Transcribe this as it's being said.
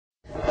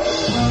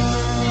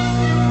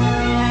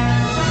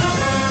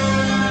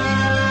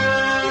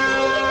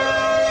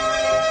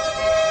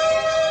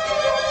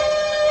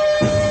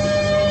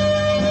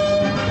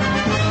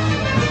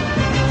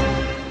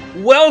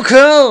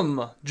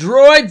Welcome,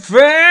 Droid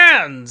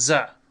fans!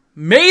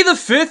 May the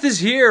 5th is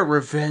here,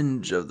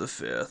 Revenge of the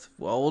 5th,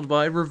 followed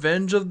by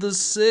Revenge of the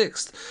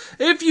 6th.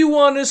 If you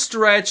want to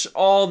stretch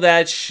all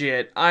that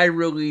shit, I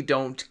really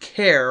don't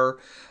care.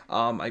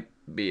 I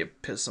may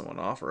have pissed someone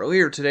off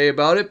earlier today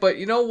about it, but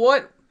you know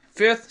what?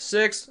 5th,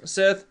 6th,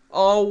 7th,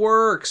 all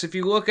works if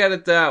you look at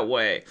it that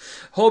way.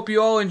 Hope you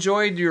all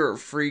enjoyed your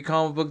free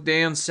comic book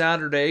day on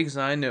Saturday, because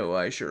I know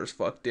I sure as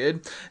fuck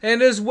did.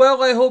 And as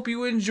well, I hope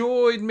you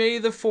enjoyed May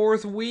the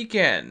 4th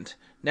weekend.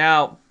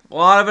 Now, a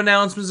lot of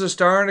announcements are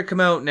starting to come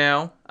out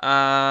now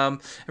in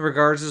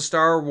regards to the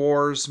Star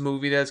Wars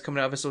movie that's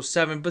coming out, episode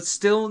 7, but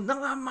still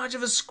not much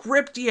of a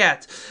script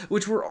yet,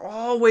 which we're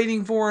all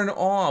waiting for in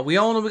awe. We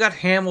all know we got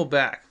Hamill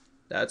back.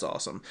 That's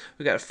awesome.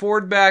 We got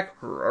Ford back,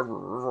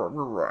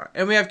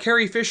 and we have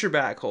Carrie Fisher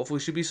back. Hopefully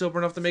she'll be sober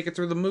enough to make it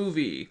through the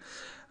movie.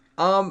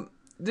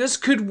 This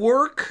could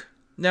work.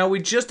 Now,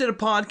 we just did a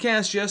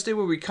podcast yesterday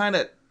where we kind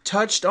of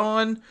touched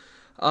on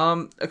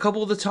a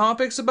couple of the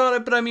topics about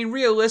it, but I mean,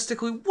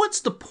 realistically, what's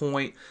the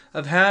point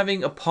of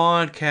having a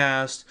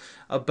podcast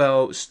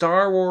about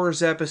Star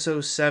Wars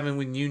Episode 7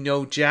 when you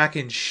know Jack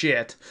and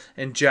shit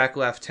and Jack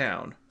left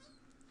town?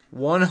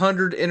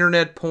 100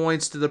 internet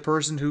points to the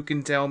person who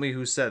can tell me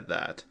who said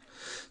that.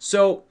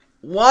 So,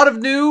 a lot of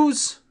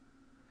news,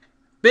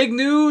 big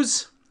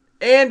news,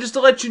 and just to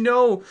let you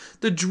know,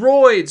 the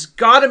Droids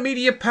got a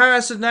media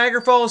pass at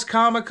Niagara Falls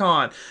Comic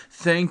Con.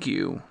 Thank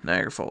you,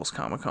 Niagara Falls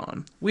Comic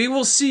Con. We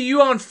will see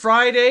you on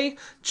Friday,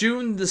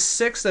 June the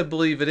 6th, I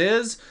believe it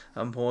is.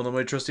 I'm pulling on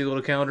my trusty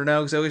little calendar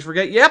now because I always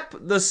forget. Yep,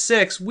 the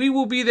 6th. We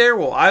will be there.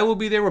 Well, I will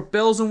be there with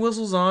bells and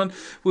whistles on.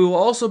 We will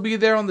also be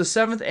there on the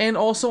 7th and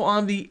also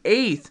on the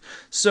 8th.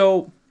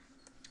 So,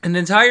 an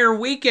entire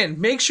weekend.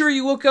 Make sure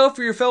you look out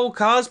for your fellow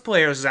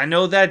cosplayers. I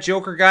know that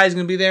Joker guy is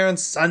going to be there on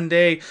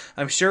Sunday.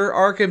 I'm sure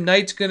Arkham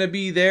Knight's going to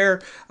be there.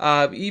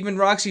 Even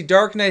Roxy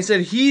Dark Knight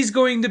said he's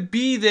going to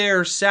be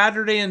there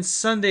Saturday and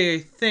Sunday, I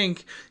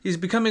think. He's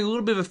becoming a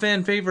little bit of a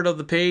fan favorite of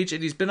the page,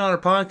 and he's been on our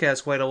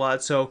podcast quite a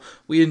lot, so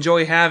we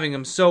enjoy having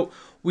him. So,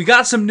 we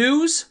got some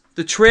news.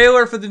 The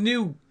trailer for the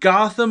new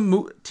Gotham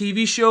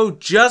TV show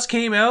just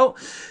came out.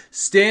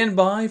 Stand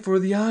by for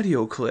the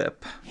audio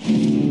clip.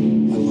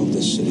 I love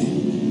this city.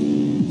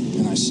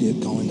 I see it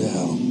going to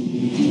hell.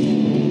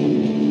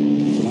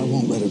 But I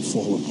won't let it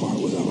fall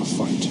apart without a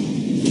fight.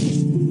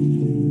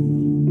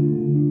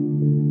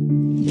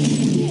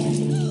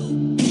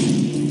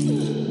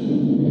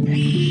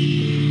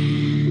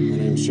 My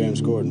name's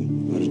James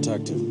Gordon. I'm a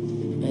detective.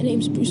 My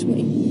name's Bruce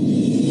Wayne.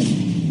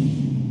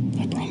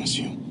 I promise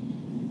you,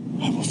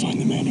 I will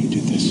find the man who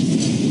did this.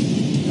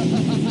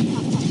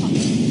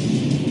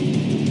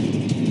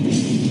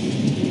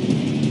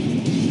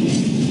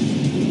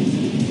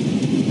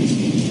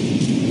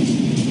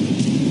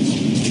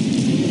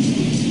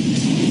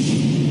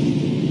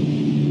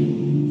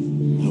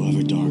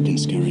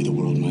 Scary the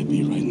world might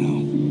be right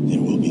now,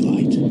 there will be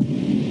light.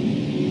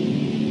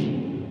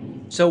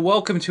 So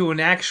welcome to an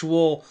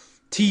actual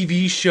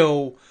TV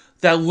show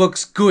that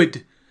looks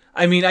good.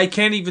 I mean, I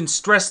can't even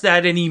stress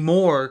that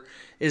anymore,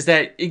 is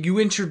that you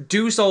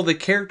introduce all the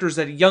characters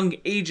at young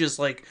ages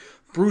like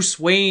Bruce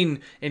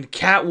Wayne and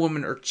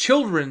Catwoman are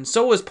children,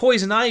 so is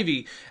Poison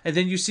Ivy, and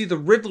then you see the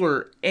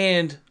Riddler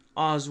and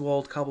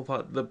Oswald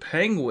Cobblepot, the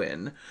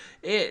Penguin.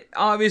 It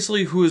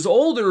obviously who is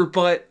older,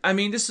 but I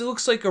mean, this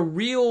looks like a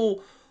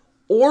real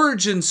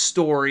origin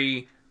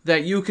story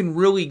that you can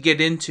really get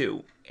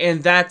into,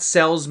 and that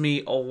sells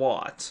me a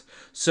lot.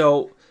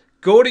 So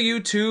go to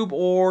YouTube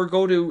or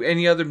go to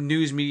any other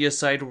news media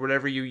site or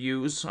whatever you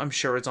use. I'm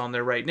sure it's on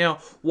there right now.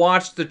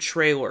 Watch the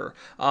trailer.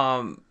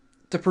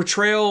 The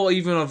portrayal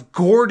even of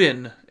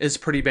Gordon is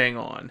pretty bang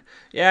on.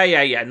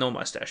 Yeah, no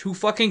mustache. Who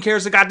fucking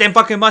cares a goddamn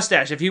fucking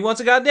mustache? If he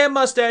wants a goddamn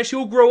mustache,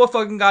 he'll grow a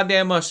fucking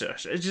goddamn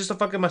mustache. It's just a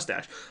fucking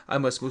mustache. I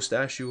must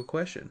mustache you a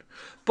question.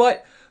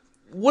 But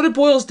what it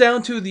boils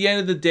down to at the end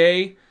of the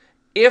day,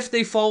 if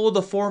they follow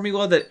the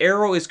formula that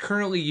Arrow is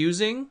currently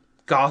using,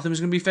 Gotham's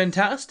going to be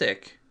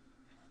fantastic.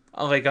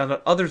 Unlike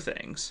on other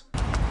things.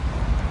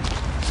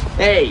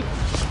 Hey,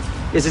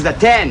 this is the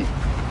 10.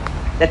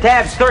 The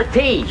tab's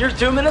 13. You're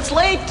 2 minutes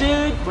late,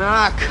 dude.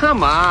 Ah,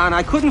 come on.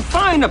 I couldn't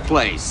find a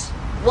place.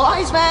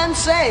 Wise man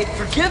say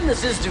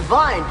forgiveness is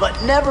divine,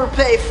 but never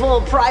pay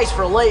full price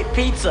for late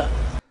pizza.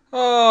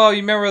 Oh,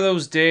 you remember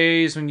those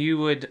days when you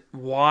would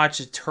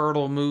watch a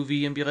turtle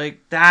movie and be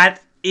like,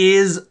 that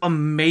is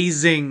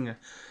amazing.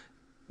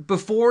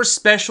 Before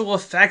special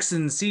effects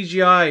and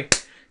CGI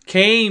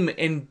came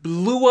and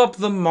blew up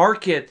the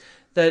market,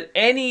 that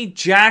any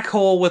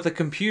jackhole with a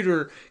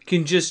computer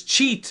can just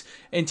cheat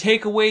and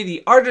take away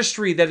the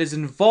artistry that is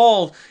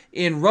involved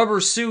in rubber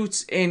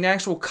suits and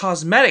actual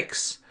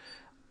cosmetics.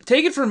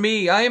 Take it from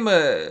me, I am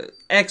a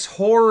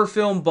ex-horror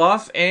film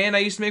buff, and I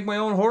used to make my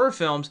own horror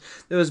films.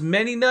 There was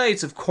many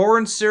nights of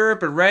corn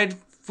syrup and red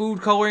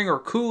food coloring or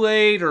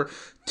Kool-Aid or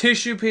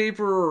tissue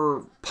paper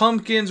or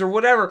pumpkins or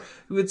whatever.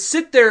 We would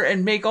sit there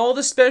and make all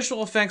the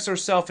special effects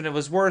ourselves, and it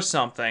was worth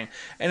something.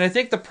 And I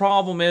think the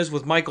problem is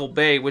with Michael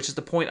Bay, which is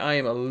the point I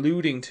am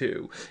alluding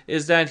to,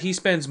 is that he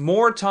spends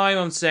more time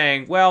on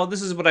saying, well,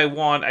 this is what I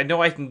want. I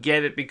know I can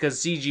get it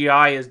because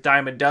CGI is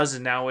dime a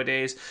dozen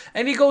nowadays.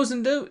 And he goes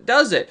and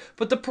does it.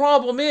 But the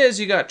problem is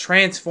you got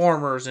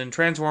Transformers and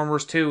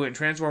Transformers 2 and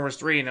Transformers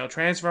 3 and now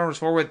Transformers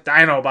 4 with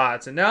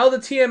Dinobots. And now the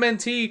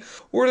TMNT,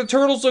 where the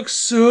Turtles look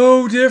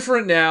so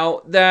different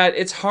now that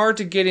it's hard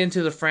to get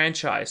into the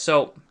franchise.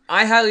 So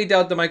I highly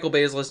doubt that Michael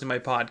Bay is listening to my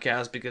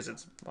podcast because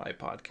it's my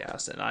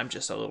podcast and I'm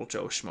just a little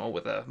Joe Schmo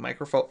with a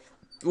microphone.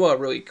 Well,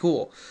 really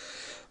cool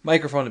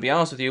microphone, to be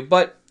honest with you.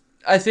 But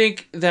I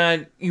think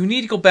that you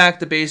need to go back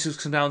to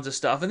basics and down to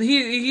stuff. And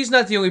he's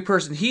not the only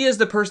person. He is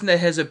the person that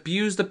has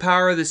abused the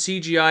power the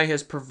CGI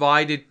has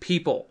provided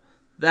people.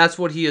 That's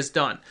what he has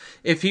done.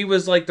 If he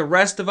was like the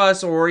rest of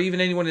us, or even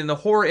anyone in the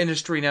horror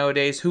industry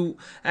nowadays, who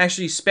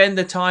actually spend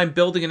the time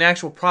building an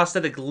actual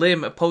prosthetic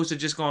limb, opposed to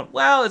just going,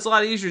 well, it's a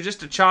lot easier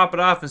just to chop it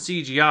off in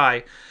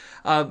CGI.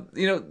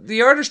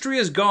 The artistry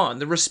is gone.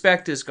 The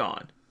respect is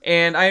gone.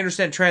 And I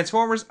understand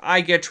Transformers. I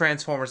get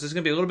Transformers. It's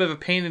going to be a little bit of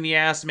a pain in the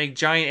ass to make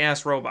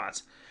giant-ass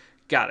robots.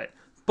 Got it.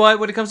 But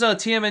when it comes down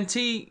to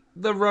TMNT,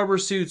 the rubber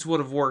suits would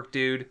have worked,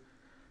 dude.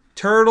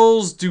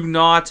 Turtles do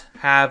not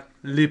have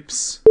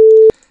lips.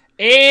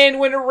 And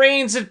when it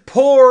rains, it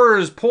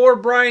pours. Poor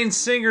Bryan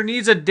Singer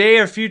needs a day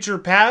of future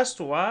past.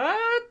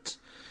 What?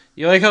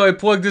 You like how I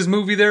plugged this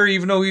movie there,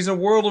 even though he's in a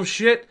world of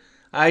shit?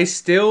 I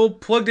still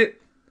plugged it.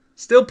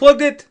 Still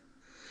plugged it.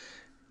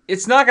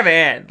 It's not going to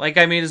end. Like,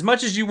 I mean, as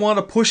much as you want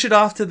to push it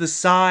off to the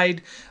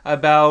side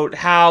about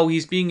how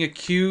he's being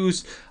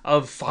accused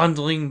of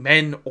fondling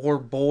men or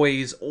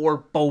boys or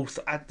both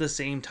at the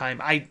same time,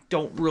 I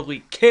don't really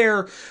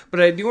care.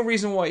 But the only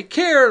reason why I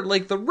care,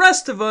 like the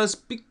rest of us,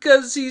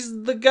 because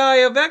he's the guy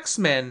of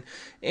X-Men.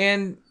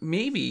 And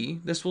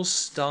maybe this will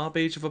stop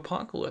Age of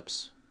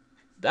Apocalypse.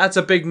 That's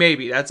a big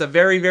maybe. That's a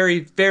very, very,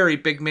 very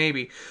big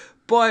maybe.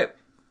 But,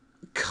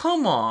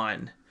 come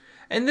on.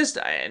 And this,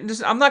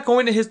 I'm not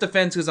going to his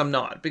defense because I'm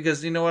not.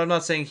 Because, you know what, I'm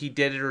not saying he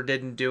did it or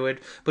didn't do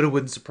it. But it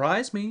wouldn't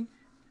surprise me.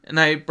 And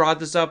I brought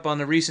this up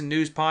on a recent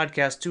news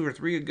podcast 2 or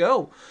 3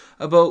 ago.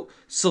 About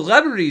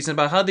celebrities and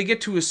about how they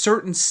get to a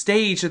certain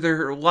stage of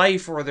their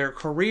life or their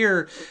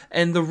career.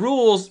 And the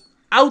rules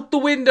out the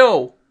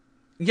window.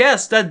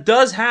 Yes, that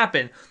does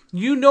happen.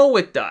 You know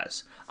it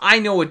does. I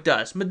know it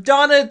does.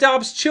 Madonna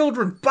adopts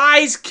children,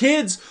 buys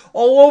kids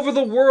all over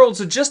the world.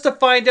 So just to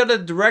find out a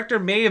director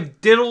may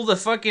have diddled a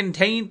fucking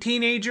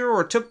teenager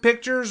or took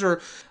pictures or,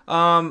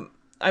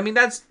 I mean,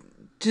 that's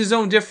his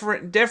own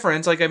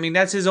difference. Like, I mean,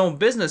 that's his own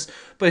business.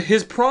 But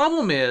his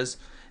problem is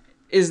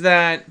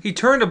that he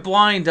turned a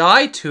blind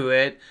eye to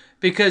it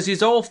because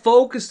he's all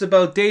focused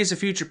about Days of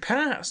Future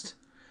Past.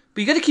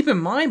 But you got to keep in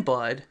mind,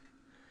 bud,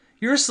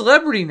 you're a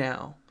celebrity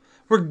now.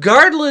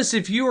 Regardless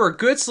if you are a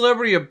good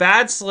celebrity, a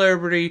bad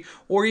celebrity,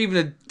 or even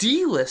a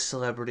D-list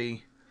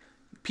celebrity,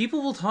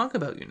 people will talk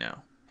about you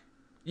now.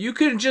 You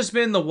could have just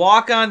been the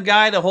walk-on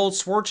guy to hold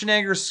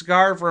Schwarzenegger's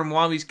scar for him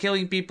while he's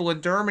killing people in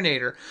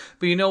Terminator.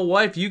 But you know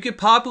what? If you get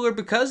popular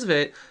because of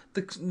it,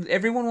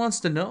 everyone wants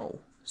to know.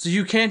 So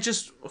you can't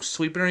just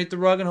sweep it underneath the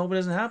rug and hope it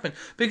doesn't happen.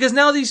 Because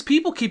now these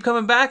people keep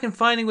coming back and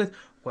finding with,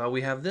 well,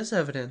 we have this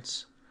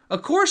evidence.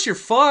 Of course you're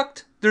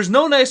fucked. There's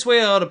no nice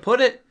way how to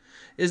put it.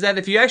 Is that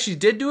if you actually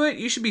did do it,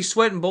 you should be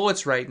sweating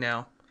bullets right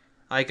now.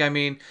 Like, I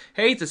mean,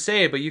 hate to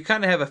say it, but you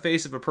kind of have a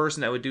face of a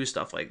person that would do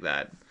stuff like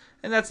that.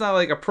 And that's not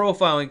like a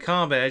profiling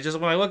comment. I just,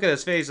 when I look at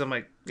his face, I'm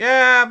like,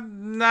 yeah,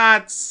 I'm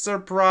not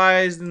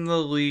surprised in the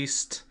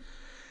least.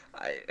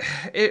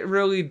 It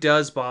really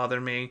does bother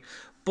me.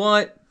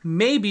 But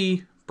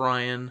maybe,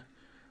 Brian,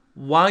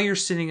 while you're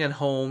sitting at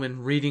home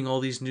and reading all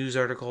these news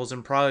articles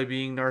and probably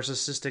being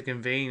narcissistic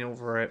and vain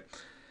over it,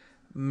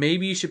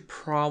 maybe you should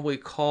probably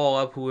call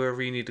up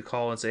whoever you need to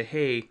call and say,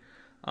 hey,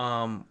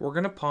 we're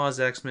going to pause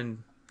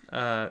X-Men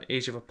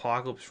Age of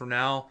Apocalypse for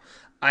now.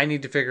 I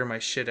need to figure my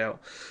shit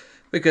out.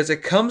 Because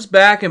it comes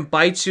back and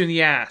bites you in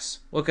the ass.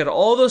 Look at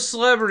all those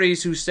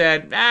celebrities who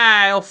said,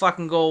 it'll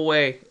fucking go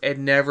away. It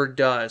never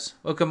does.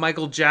 Look at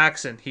Michael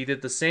Jackson. He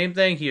did the same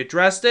thing. He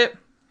addressed it,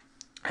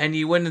 and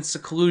he went in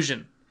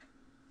seclusion.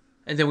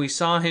 And then we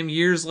saw him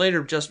years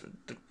later just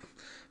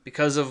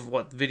because of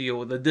what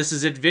video, the This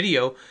Is It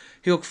video.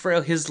 He looked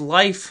frail. His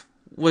life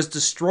was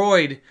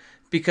destroyed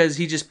because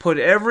he just put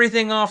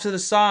everything off to the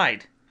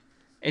side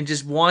and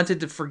just wanted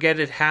to forget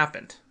it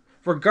happened.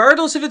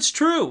 Regardless if it's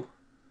true,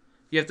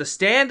 you have to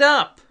stand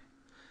up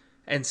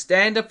and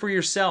stand up for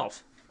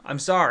yourself. I'm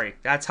sorry.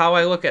 That's how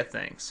I look at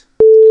things.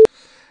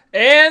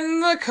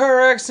 And the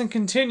car accident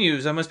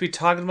continues. I must be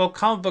talking about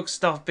comic book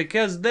stuff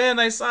because then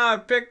I saw a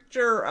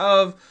picture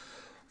of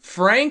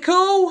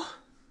Franco?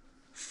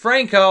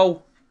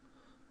 Franco,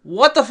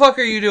 what the fuck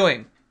are you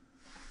doing?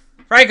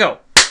 Franco,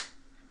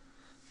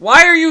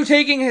 why are you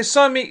taking his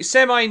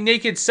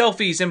semi-naked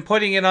selfies and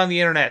putting it on the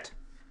internet?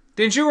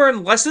 Didn't you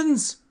learn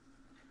lessons?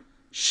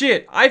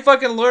 Shit, I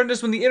fucking learned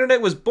this when the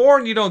internet was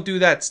born. You don't do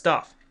that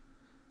stuff.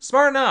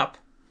 Smarten up.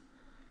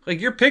 Like,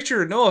 your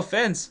picture, no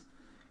offense,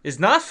 is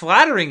not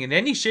flattering in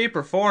any shape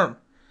or form.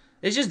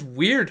 It's just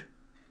weird.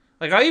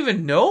 Like, I don't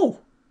even know.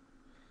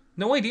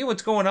 No idea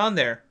what's going on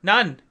there.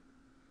 None.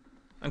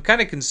 I'm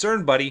kind of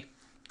concerned, buddy.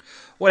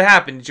 What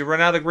happened? Did you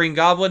run out of Green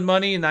Goblin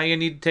money and now you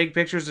need to take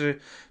pictures to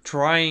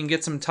try and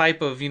get some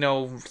type of,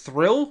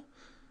 thrill?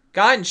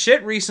 Got in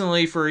shit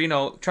recently for,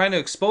 trying to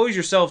expose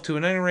yourself to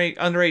an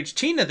underage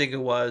teen, I think it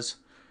was.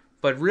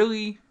 But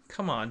really?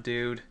 Come on,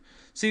 dude.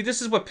 See,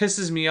 this is what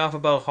pisses me off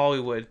about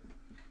Hollywood.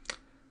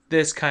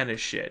 This kind of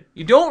shit.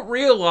 You don't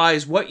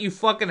realize what you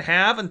fucking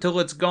have until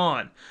it's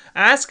gone.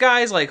 Ask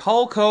guys like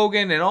Hulk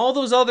Hogan and all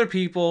those other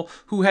people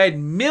who had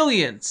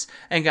millions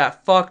and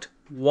got fucked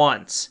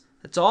once.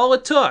 That's all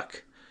it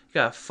took. You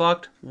got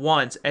fucked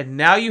once, and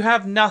now you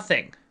have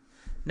nothing.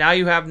 Now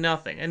you have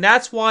nothing. And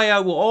that's why I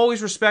will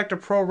always respect a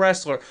pro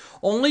wrestler.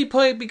 Only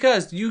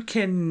because you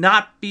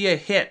cannot be a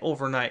hit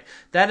overnight.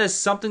 That is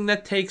something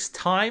that takes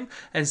time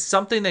and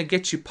something that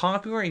gets you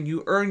popular and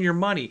you earn your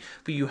money.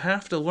 But you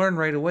have to learn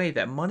right away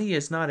that money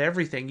is not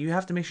everything. You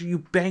have to make sure you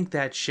bank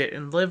that shit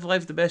and live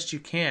life the best you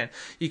can.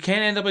 You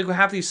can't end up like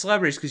half these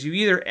celebrities because you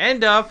either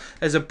end up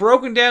as a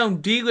broken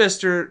down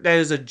D-lister that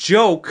is a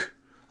joke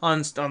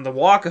on the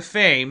Walk of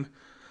Fame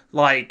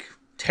like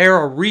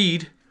Tara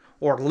Reid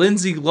or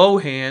Lindsay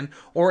Lohan,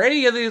 or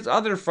any of these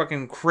other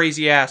fucking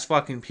crazy-ass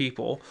fucking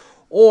people.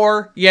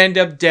 Or you end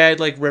up dead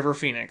like River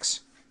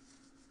Phoenix.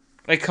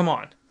 Like, come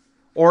on.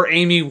 Or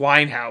Amy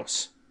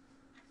Winehouse.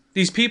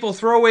 These people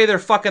throw away their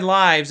fucking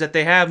lives that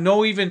they have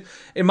in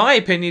my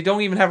opinion,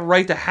 don't even have a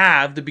right to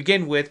have to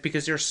begin with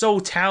because they're so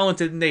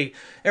talented and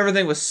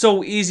everything was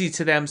so easy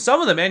to them.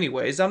 Some of them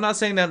anyways. I'm not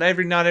saying that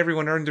not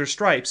everyone earned their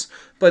stripes,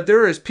 but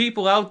there is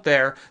people out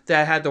there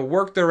that had to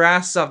work their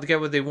asses off to get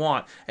what they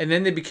want. And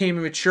then they became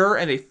immature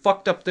and they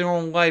fucked up their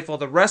own life while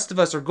the rest of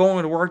us are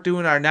going to work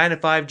doing our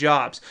 9-to-5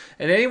 jobs.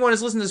 And anyone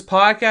who's listening to this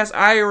podcast,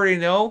 I already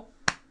know,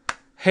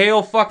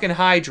 hail fucking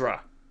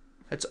Hydra.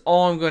 That's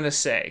all I'm going to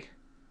say.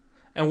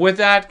 And with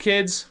that,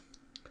 kids,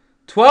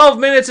 12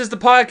 minutes is the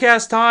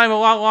podcast time, a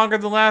lot longer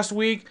than last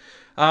week.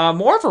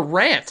 More of a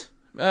rant.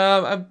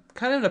 I'm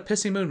kind of in a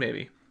pissy mood,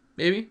 maybe.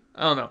 Maybe?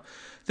 I don't know.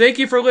 Thank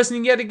you for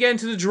listening yet again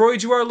to the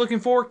Droid You Are Looking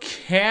For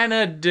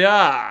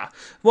Canada.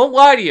 Won't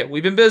lie to you,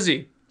 we've been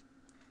busy.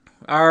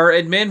 Our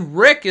admin,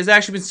 Rick, has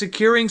actually been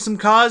securing some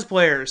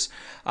cosplayers.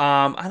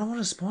 I don't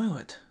want to spoil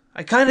it.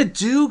 I kind of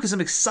do because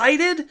I'm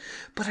excited,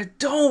 but I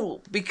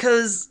don't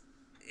because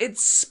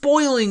it's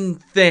spoiling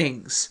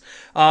things.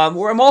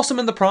 I'm also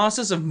in the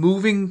process of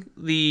moving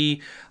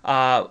the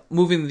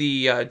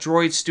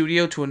Droid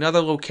studio to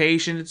another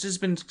location. It's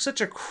just been such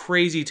a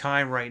crazy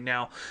time right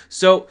now.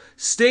 So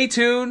stay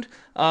tuned.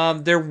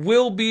 There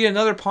will be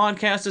another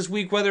podcast this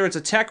week, whether it's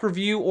a tech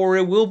review or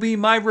it will be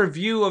my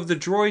review of the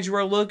Droids You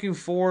Are Looking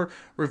For,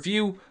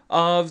 review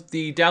of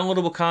the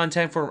downloadable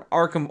content for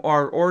Arkham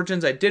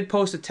Origins. I did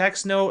post a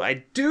text note.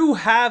 I do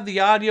have the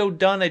audio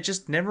done. I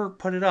just never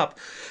put it up.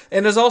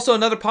 And there's also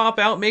another pop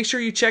out. Make sure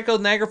you check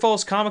out Niagara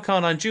Falls Comic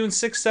Con on June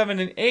 6, 7,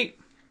 and 8.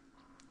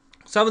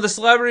 Some of the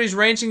celebrities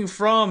ranging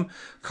from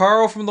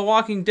Carl from The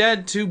Walking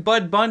Dead to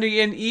Bud Bundy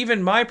and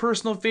even my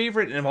personal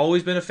favorite, and I've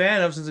always been a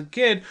fan of since a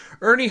kid,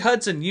 Ernie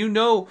Hudson. You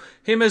know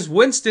him as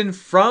Winston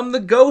from the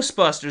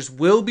Ghostbusters,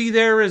 will be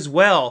there as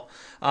well.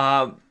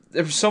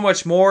 There's so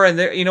much more, and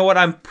you know what?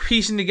 I'm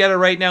piecing together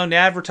right now an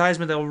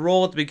advertisement that will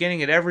roll at the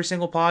beginning of every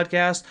single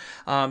podcast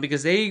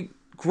because they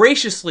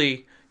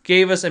graciously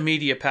gave us a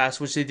media pass,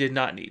 which they did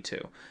not need to,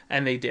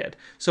 and they did.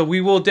 So we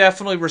will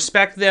definitely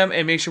respect them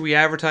and make sure we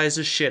advertise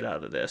the shit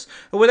out of this.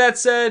 But with that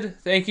said,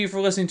 thank you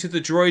for listening to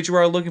the Droids You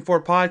Are Looking For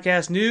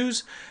podcast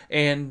news,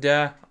 and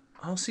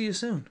I'll see you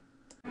soon.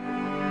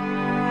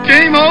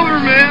 Game over,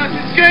 man.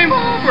 It's game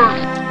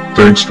over.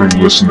 Thanks for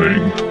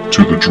listening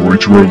to the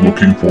Droid You Are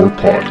Looking For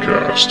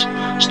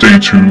podcast. Stay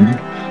tuned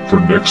for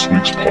next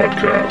week's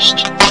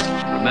podcast.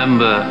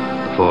 Remember,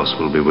 the Force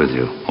will be with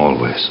you,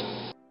 always.